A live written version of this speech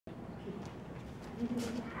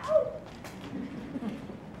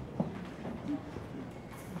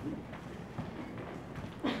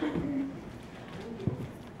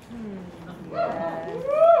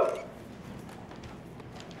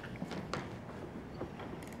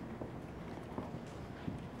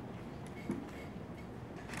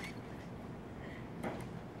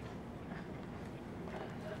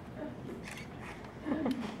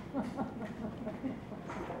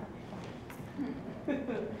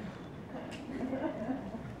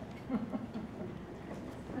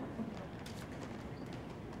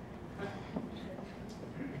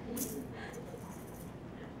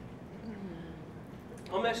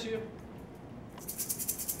I'll miss you.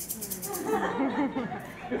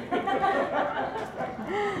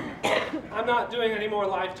 I'm not doing any more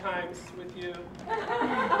lifetimes with you.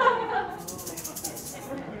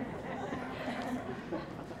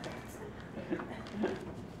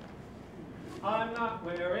 I'm not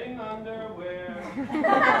wearing underwear.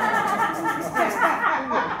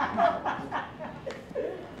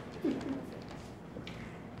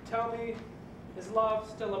 Tell me, is love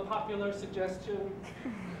still a popular suggestion?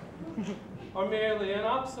 Or merely an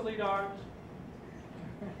obsolete art?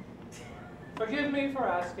 Forgive me for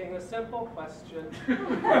asking a simple question.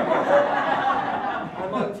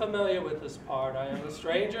 I'm unfamiliar with this part. I am a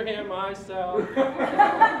stranger here myself.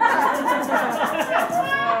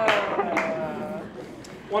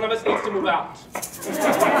 One of us needs to move out.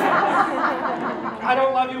 I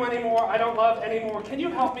don't love you anymore. I don't love anymore. Can you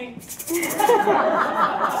help me?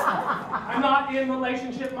 I'm not in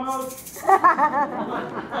relationship mode.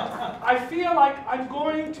 I feel like I'm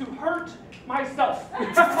going to hurt myself.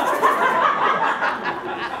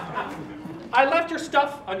 I left your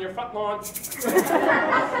stuff on your front lawn.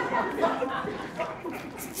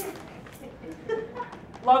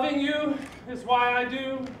 Loving you is why I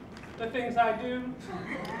do the things I do.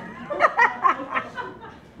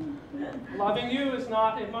 Loving you is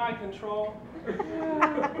not in my control.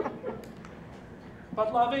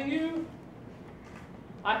 But loving you,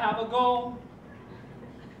 I have a goal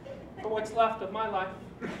for what's left of my life.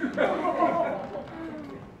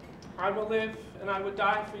 I will live and I would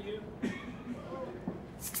die for you.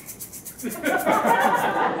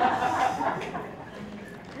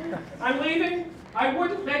 I'm leaving. I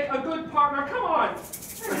wouldn't make a good partner. Come on.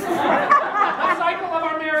 The cycle of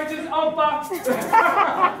our marriage is over. We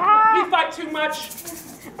fight too much.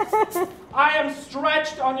 I am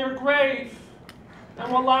stretched on your grave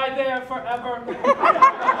and will lie there forever.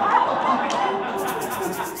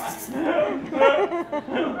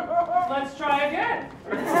 Let's try again.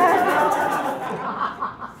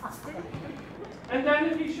 And then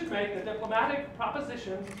if he should make a diplomatic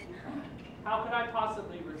proposition, how could I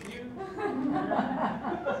possibly refuse?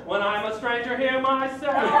 When I'm a stranger here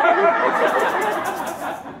myself.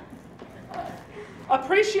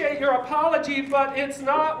 Appreciate your apology, but it's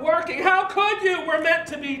not working. How could you? We're meant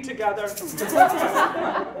to be together.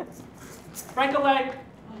 Frank a leg.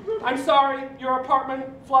 I'm sorry, your apartment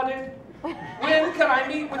flooded. When can I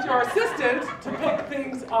meet with your assistant to pick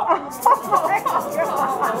things up?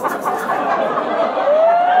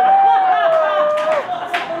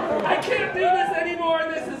 I can't do this anymore.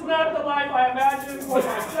 This is not the life I imagined for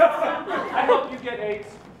myself. I hope you get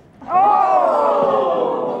AIDS. Oh!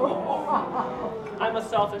 I'm a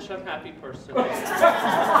selfish, unhappy person.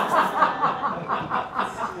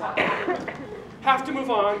 Have to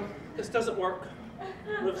move on. This doesn't work.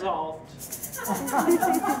 Resolved.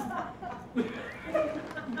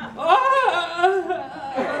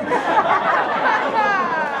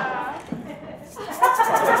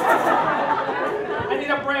 I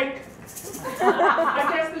need a break. I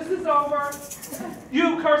guess this is over.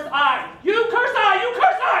 You curse I. You curse I. You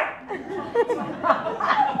curse I.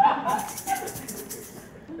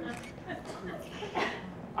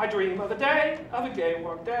 I dream of a day, of a gay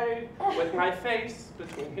warm day, with my face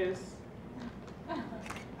between his.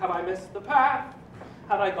 Have I missed the path?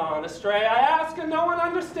 Have I gone astray? I ask and no one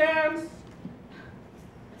understands.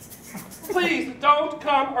 Please don't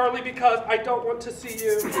come early because I don't want to see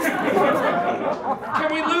you.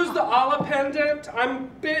 Can we lose the Allah pendant?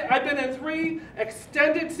 I've been in 3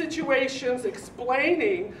 extended situations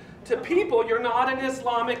explaining to people you're not an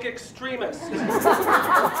Islamic extremist.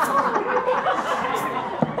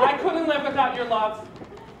 I couldn't live without your love.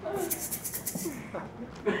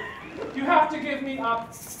 You have to give me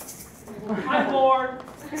up. I'm bored.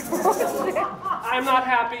 I'm not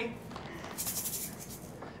happy.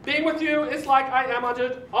 Being with you is like I am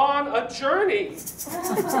on a journey.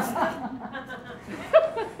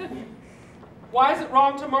 Why is it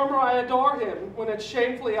wrong to murmur I adore him when it's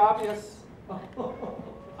shamefully obvious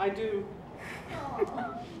I do?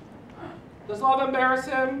 Does love embarrass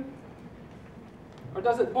him? Or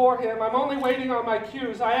does it bore him? I'm only waiting on my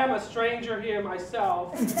cues. I am a stranger here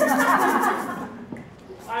myself.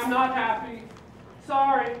 I'm not happy.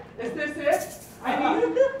 Sorry. Is this it? I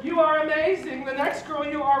mean, you are amazing. The next girl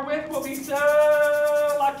you are with will be so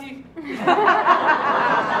lucky.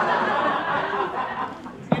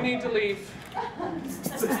 You need to leave.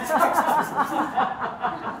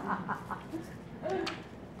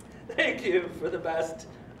 Thank you for the best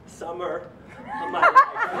summer of my life.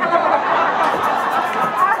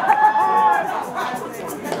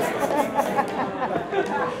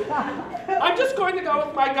 I'm just going to go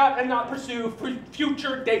with my gut and not pursue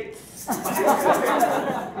future dates. I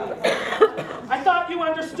thought you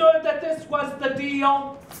understood that this was the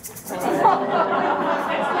deal. It's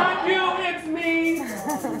not you, it's me.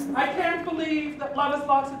 I can't believe that love has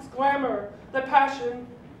lost its glamour, that passion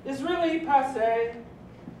is really passé.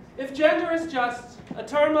 If gender is just a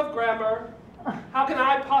term of grammar, how can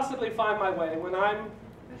I possibly find my way when I'm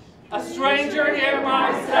a stranger here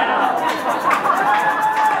myself?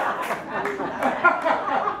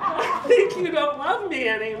 I think you don't love me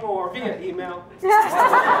anymore via email.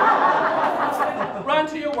 Run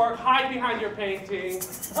to your work, hide behind your painting.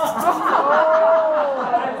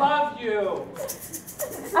 I love you.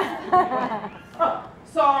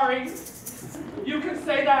 Sorry. You can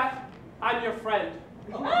say that. I'm your friend.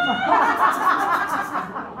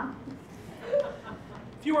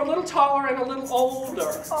 If you were a little taller and a little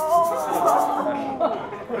older,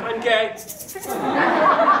 I'm gay.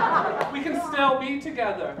 We can still be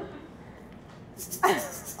together.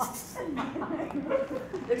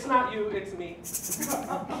 It's not you, it's me.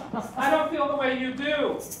 I don't feel the way you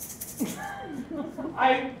do.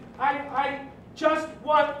 I just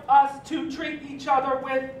want us to treat each other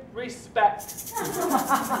with respect.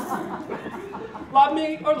 Love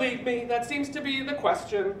me or leave me, that seems to be the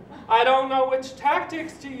question. I don't know which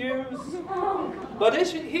tactics to use, but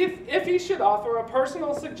if he should offer a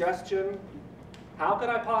personal suggestion, how could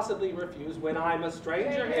I possibly refuse when I'm a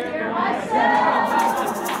stranger here myself?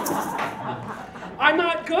 I'm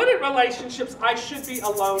not good at relationships, I should be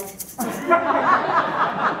alone.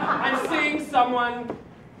 I'm seeing someone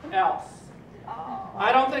else.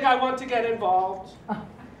 I don't think I want to get involved.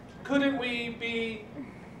 Couldn't we be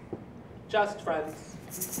just friends?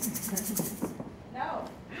 No.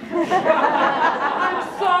 I'm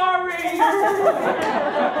sorry.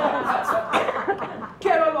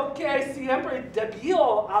 Quiero lo que siempre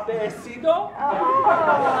debió haber sido.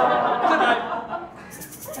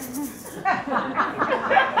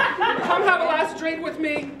 Come have a last drink with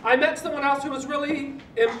me. I met someone else who was really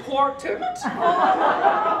important.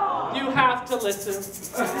 You have to listen.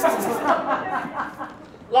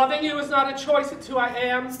 Loving you is not a choice, it's who I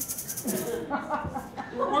am.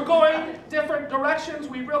 We're going different directions.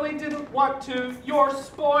 We really didn't want to. You're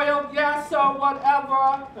spoiled, yeah, so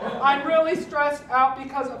whatever. I'm really stressed out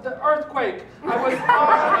because of the earthquake. I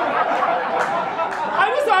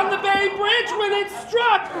was on the Bay Bridge when it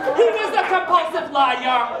struck. He was a compulsive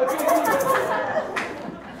liar.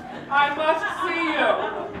 I must see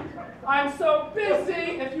you. I'm so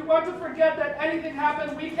busy. If you want to forget that anything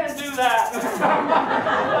happened, we can do that.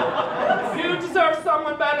 You deserve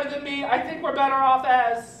someone better than me. I think we're better off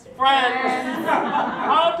as friends.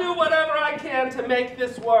 I'll do whatever I can to make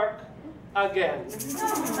this work again.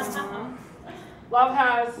 Love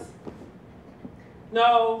has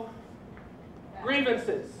no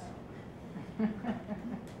grievances.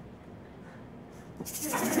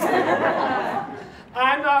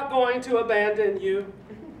 I'm not going to abandon you.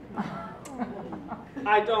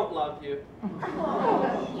 I don't love you.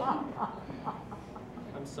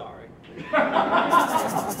 I'm sorry.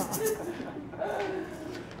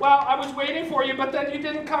 Well, I was waiting for you, but then you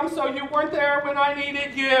didn't come, so you weren't there when I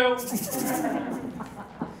needed you.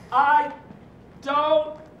 I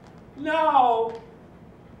don't know.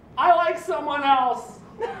 I like someone else.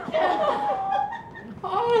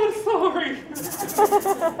 Oh, I'm sorry.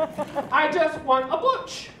 I just want a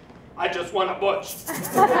butch. I just want a butch.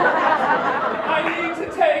 I need to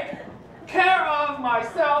take care of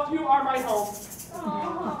myself. You are my home.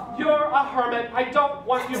 You're a hermit. I don't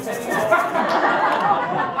want you anymore.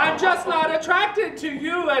 I'm just not attracted to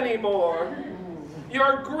you anymore.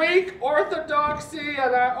 You're Greek Orthodox,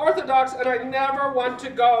 and I never want to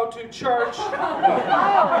go to church.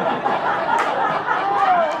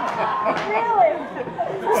 Really?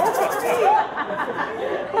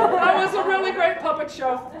 That was a really great puppet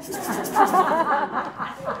show.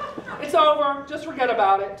 It's over. Just forget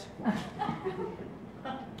about it.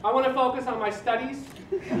 I want to focus on my studies.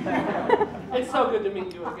 It's so good to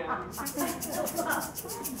meet you again.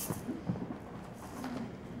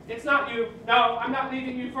 It's not you. No, I'm not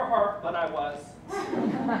leaving you for her, but I was.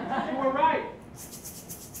 You were right.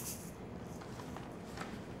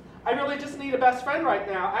 I really just need a best friend right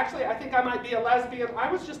now. Actually, I think I might be a lesbian.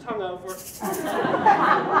 I was just hungover.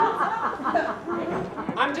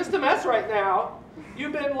 I'm just a mess right now.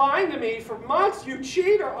 You've been lying to me for months, you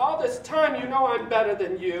cheater. All this time, you know I'm better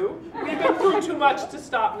than you. We've been through too much to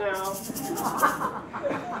stop now.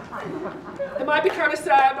 It might be kind of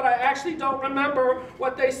sad, but I actually don't remember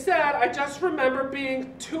what they said. I just remember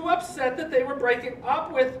being too upset that they were breaking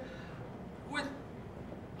up with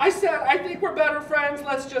I said, I think we're better friends,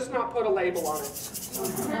 let's just not put a label on it.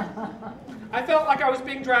 I felt like I was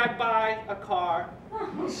being dragged by a car.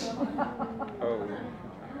 Oh,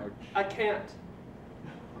 I can't.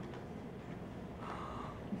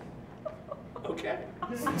 Okay.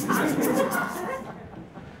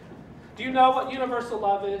 Do you know what universal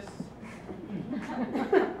love is?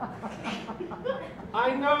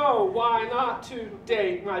 I know why not to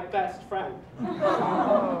date my best friend.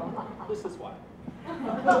 This is why.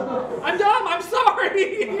 I'm dumb, I'm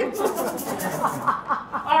sorry!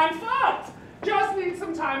 I'm fucked! Just need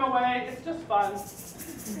some time away, it's just fun.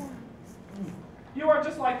 You are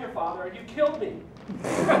just like your father, you killed me.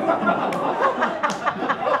 You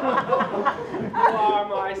are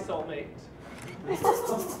my soulmate.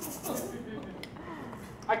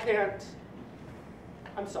 I can't.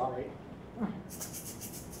 I'm sorry.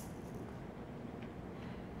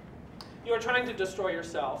 You are trying to destroy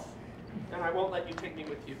yourself, and I won't let you take me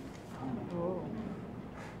with you.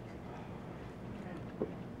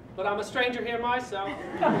 But I'm a stranger here myself.